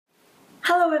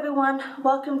Hello everyone,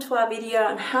 welcome to our video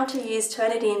on how to use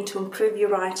Turnitin to improve your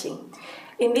writing.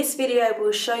 In this video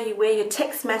we'll show you where your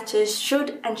text matches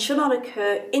should and should not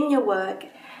occur in your work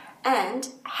and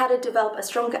how to develop a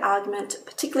stronger argument,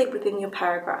 particularly within your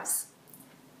paragraphs.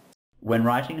 When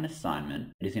writing an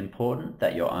assignment, it is important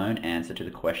that your own answer to the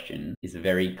question is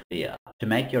very clear. To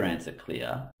make your answer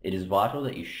clear, it is vital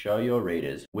that you show your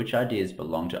readers which ideas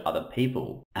belong to other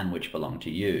people and which belong to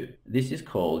you. This is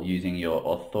called using your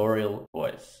authorial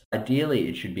voice. Ideally,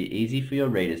 it should be easy for your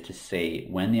readers to see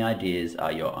when the ideas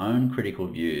are your own critical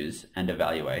views and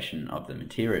evaluation of the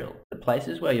material. The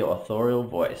places where your authorial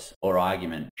voice or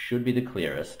argument should be the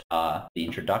clearest are the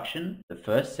introduction, the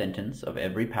first sentence of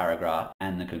every paragraph,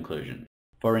 and the conclusion.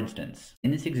 For instance, in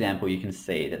this example you can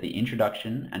see that the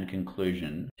introduction and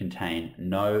conclusion contain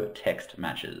no text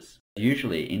matches.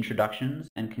 Usually introductions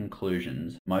and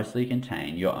conclusions mostly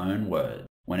contain your own words.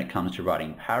 When it comes to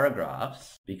writing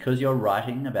paragraphs, because you're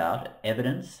writing about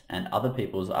evidence and other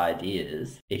people's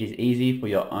ideas, it is easy for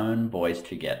your own voice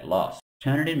to get lost.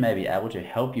 Turnitin may be able to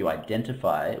help you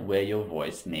identify where your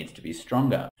voice needs to be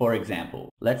stronger. For example,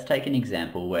 let's take an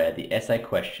example where the essay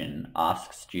question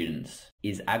asks students,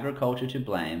 is agriculture to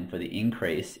blame for the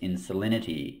increase in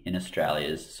salinity in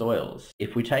Australia's soils?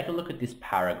 If we take a look at this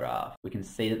paragraph, we can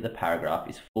see that the paragraph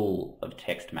is full of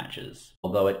text matches.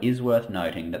 Although it is worth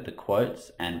noting that the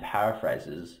quotes and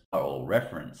paraphrases are all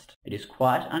referenced. It is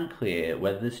quite unclear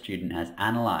whether the student has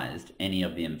analysed any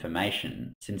of the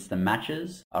information, since the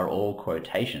matches are all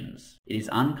quotations. It is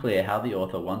unclear how the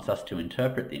author wants us to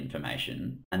interpret the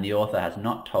information, and the author has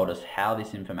not told us how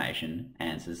this information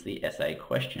answers the essay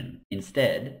question.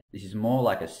 Instead, this is more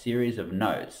like a series of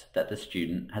notes that the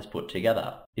student has put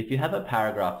together. If you have a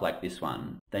paragraph like this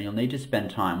one, then you'll need to spend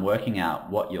time working out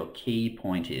what your key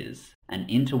point is and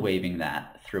interweaving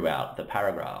that throughout the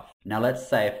paragraph. Now let's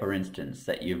say, for instance,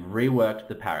 that you've reworked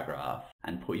the paragraph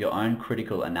and put your own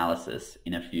critical analysis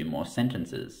in a few more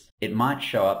sentences. It might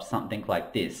show up something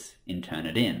like this in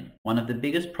Turnitin. One of the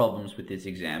biggest problems with this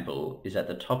example is that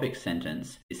the topic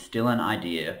sentence is still an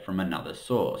idea from another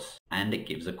source, and it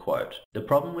gives a quote. The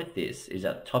problem with this is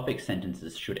that topic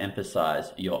sentences should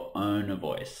emphasize your own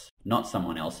voice, not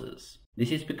someone else's.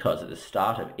 This is because at the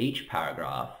start of each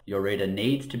paragraph, your reader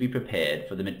needs to be prepared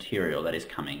for the material that is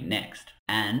coming next,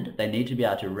 and they need to be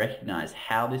able to recognize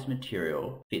how this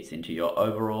material fits into your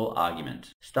overall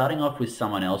argument. Starting off with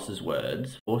someone else's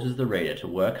words forces the reader to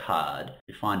work hard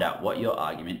to find out what your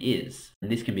argument is,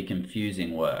 and this can be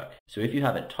confusing work. So if you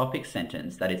have a topic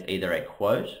sentence that is either a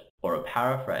quote or a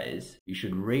paraphrase, you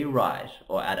should rewrite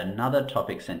or add another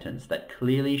topic sentence that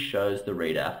clearly shows the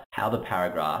reader how the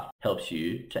paragraph helps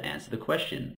you to answer the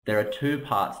question. There are two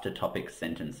parts to topic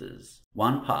sentences.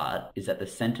 One part is that the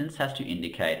sentence has to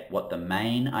indicate what the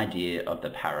main idea of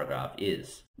the paragraph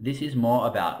is. This is more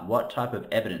about what type of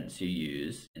evidence you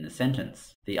use in the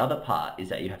sentence. The other part is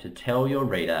that you have to tell your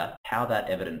reader how that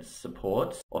evidence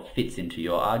supports or fits into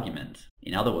your argument.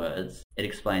 In other words, it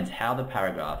explains how the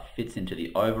paragraph fits into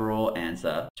the overall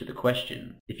answer to the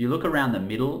question. If you look around the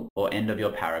middle or end of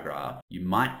your paragraph, you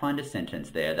might find a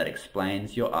sentence there that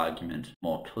explains your argument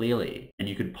more clearly, and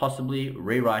you could possibly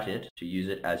rewrite it to use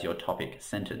it as your topic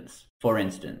sentence. For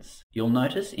instance, you'll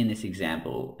notice in this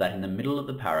example that in the middle of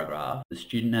the paragraph, the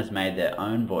student has made their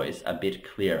own voice a bit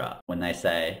clearer when they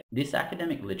say, this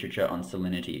academic literature on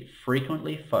salinity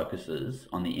frequently focuses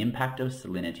on the impact of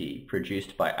salinity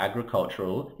produced by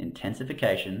agricultural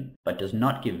intensification, but does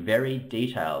not give very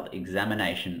detailed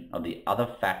examination of the other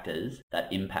factors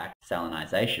that impact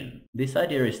salinization. This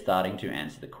idea is starting to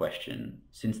answer the question,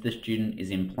 since the student is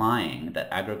implying that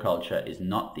agriculture is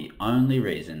not the only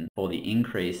reason for the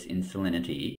increase in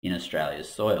salinity in Australia's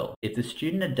soil. If the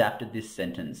student adapted this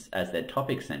sentence as their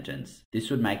topic sentence, this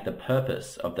would make the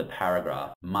purpose of the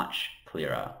paragraph much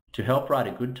clearer. To help write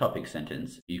a good topic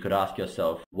sentence, you could ask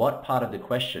yourself, what part of the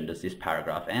question does this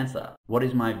paragraph answer? What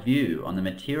is my view on the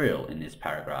material in this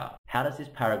paragraph? How does this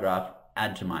paragraph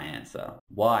add to my answer?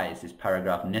 Why is this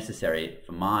paragraph necessary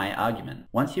for my argument?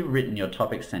 Once you've written your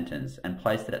topic sentence and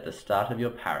placed it at the start of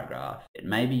your paragraph, it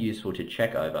may be useful to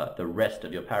check over the rest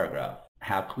of your paragraph.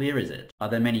 How clear is it? Are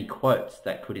there many quotes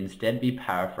that could instead be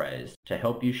paraphrased to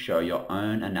help you show your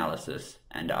own analysis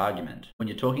and argument? When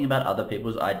you're talking about other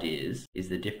people's ideas, is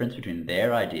the difference between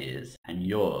their ideas and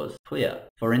yours clear?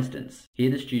 For instance,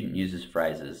 here the student uses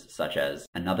phrases such as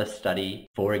another study,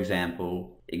 for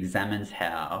example, examines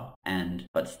how, and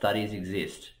but studies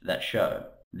exist that show.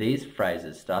 These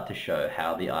phrases start to show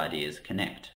how the ideas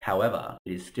connect. However,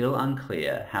 it is still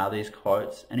unclear how these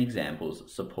quotes and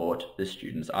examples support the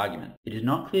student's argument. It is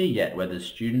not clear yet whether the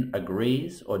student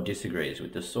agrees or disagrees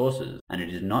with the sources, and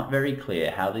it is not very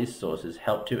clear how these sources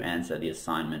help to answer the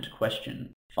assignment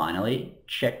question. Finally,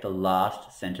 check the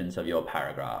last sentence of your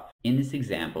paragraph. In this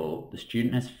example, the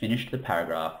student has finished the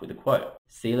paragraph with a quote.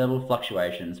 Sea level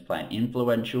fluctuations play an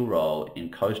influential role in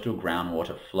coastal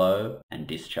groundwater flow and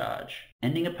discharge.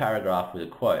 Ending a paragraph with a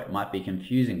quote might be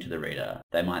confusing to the reader.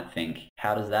 They might think,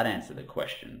 how does that answer the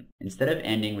question? Instead of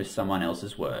ending with someone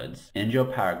else's words, end your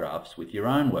paragraphs with your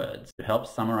own words to help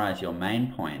summarize your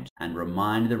main point and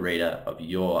remind the reader of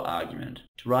your argument.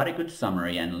 To write a good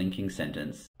summary and linking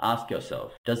sentence, ask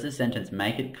yourself, does the sentence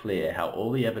make it clear how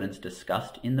all the evidence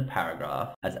discussed in the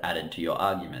paragraph has added to your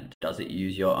argument? Does it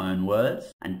use your own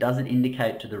words? And does it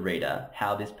indicate to the reader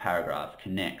how this paragraph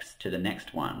connects to the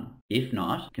next one? If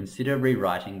not, consider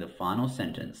rewriting the final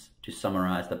sentence to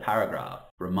summarize the paragraph.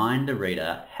 Remind the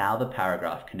reader how the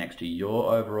paragraph connects to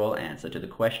your overall answer to the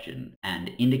question and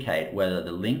indicate whether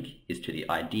the link is to the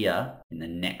idea in the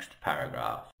next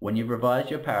paragraph. When you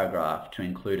revise your paragraph to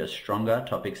include a stronger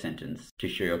topic sentence, to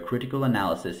show your critical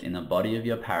analysis in the body of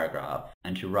your paragraph,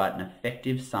 and to write an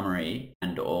effective summary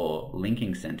and/or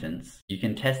linking sentence, you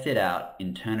can test it out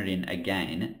in Turnitin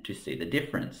again to see the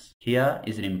difference. Here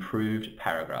is an improved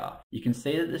paragraph. You can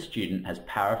see that the student has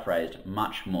paraphrased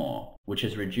much more, which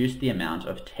has reduced the amount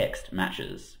of text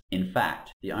matches. In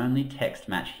fact, the only text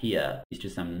match here is to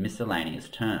some miscellaneous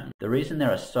term. The reason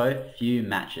there are so few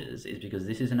matches is because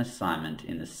this is an assignment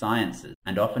in the sciences,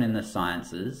 and often in the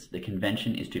sciences, the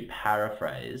convention is to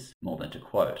paraphrase more than to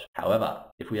quote. However,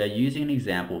 if we are using an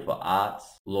example for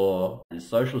arts, law, and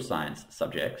social science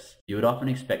subjects, you would often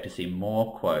expect to see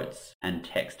more quotes and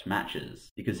text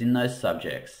matches, because in those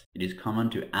subjects, it is common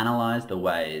to analyze the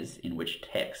ways in which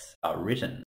texts are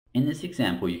written. In this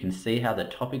example, you can see how the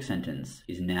topic sentence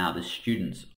is now the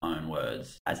student's own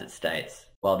words, as it states,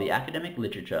 while the academic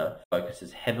literature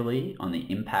focuses heavily on the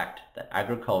impact that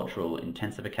agricultural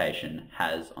intensification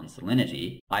has on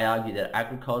salinity, I argue that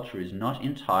agriculture is not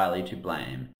entirely to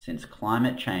blame, since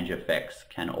climate change effects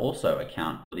can also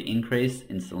account for the increase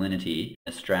in salinity in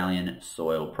Australian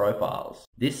soil profiles.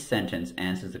 This sentence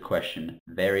answers the question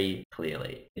very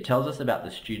clearly. It tells us about the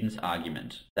student's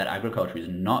argument that agriculture is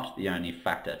not the only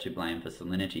factor to blame for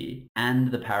salinity,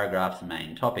 and the paragraph's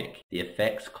main topic, the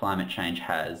effects climate change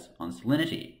has on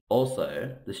salinity.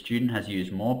 Also, the student has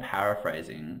used more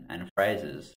paraphrasing and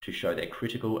phrases to show their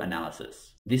critical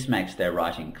analysis. This makes their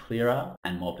writing clearer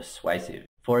and more persuasive.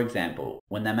 For example,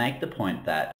 when they make the point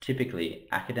that typically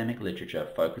academic literature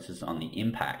focuses on the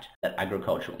impact that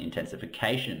agricultural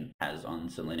intensification has on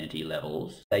salinity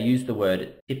levels, they use the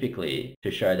word typically to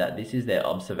show that this is their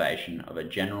observation of a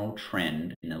general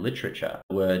trend in the literature.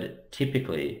 The word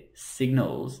typically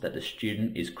signals that the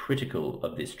student is critical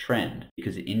of this trend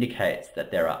because it indicates that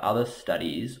there are other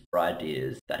studies or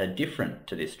ideas that are different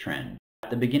to this trend. At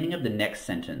the beginning of the next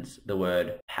sentence, the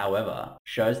word however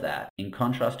shows that, in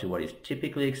contrast to what is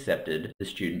typically accepted, the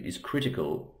student is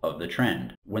critical of the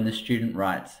trend. When the student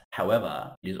writes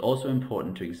however, it is also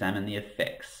important to examine the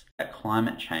effects that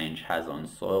climate change has on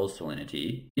soil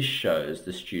salinity. This shows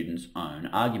the student's own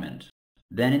argument.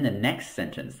 Then in the next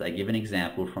sentence, they give an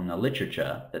example from the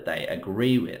literature that they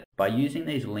agree with. By using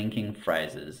these linking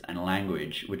phrases and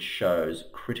language which shows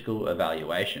critical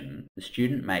evaluation, the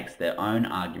student makes their own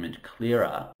argument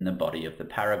clearer in the body of the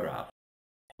paragraph.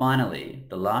 Finally,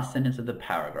 the last sentence of the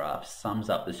paragraph sums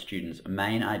up the student's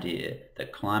main idea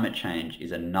that climate change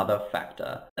is another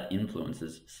factor that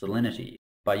influences salinity.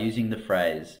 By using the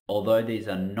phrase, although these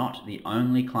are not the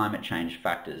only climate change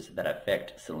factors that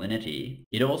affect salinity,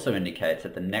 it also indicates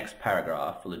that the next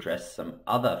paragraph will address some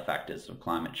other factors of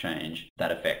climate change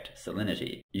that affect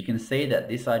salinity. You can see that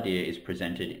this idea is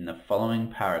presented in the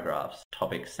following paragraph's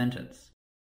topic sentence.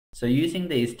 So using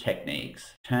these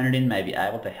techniques, Turnitin may be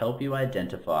able to help you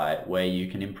identify where you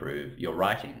can improve your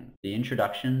writing. The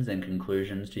introductions and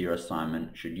conclusions to your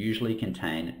assignment should usually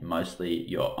contain mostly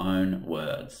your own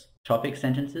words. Topic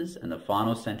sentences and the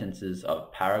final sentences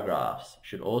of paragraphs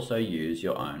should also use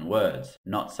your own words,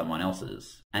 not someone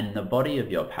else's. And in the body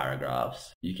of your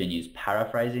paragraphs, you can use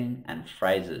paraphrasing and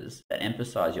phrases that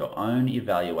emphasize your own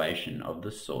evaluation of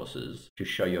the sources to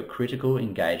show your critical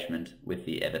engagement with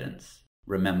the evidence.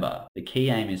 Remember, the key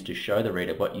aim is to show the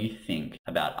reader what you think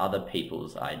about other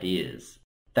people's ideas.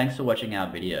 Thanks for watching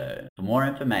our video. For more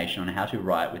information on how to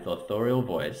write with authorial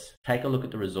voice, take a look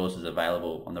at the resources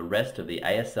available on the rest of the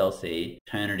ASCL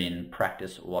Turnitin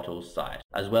Practice Wattle site,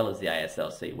 as well as the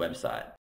ASCL website.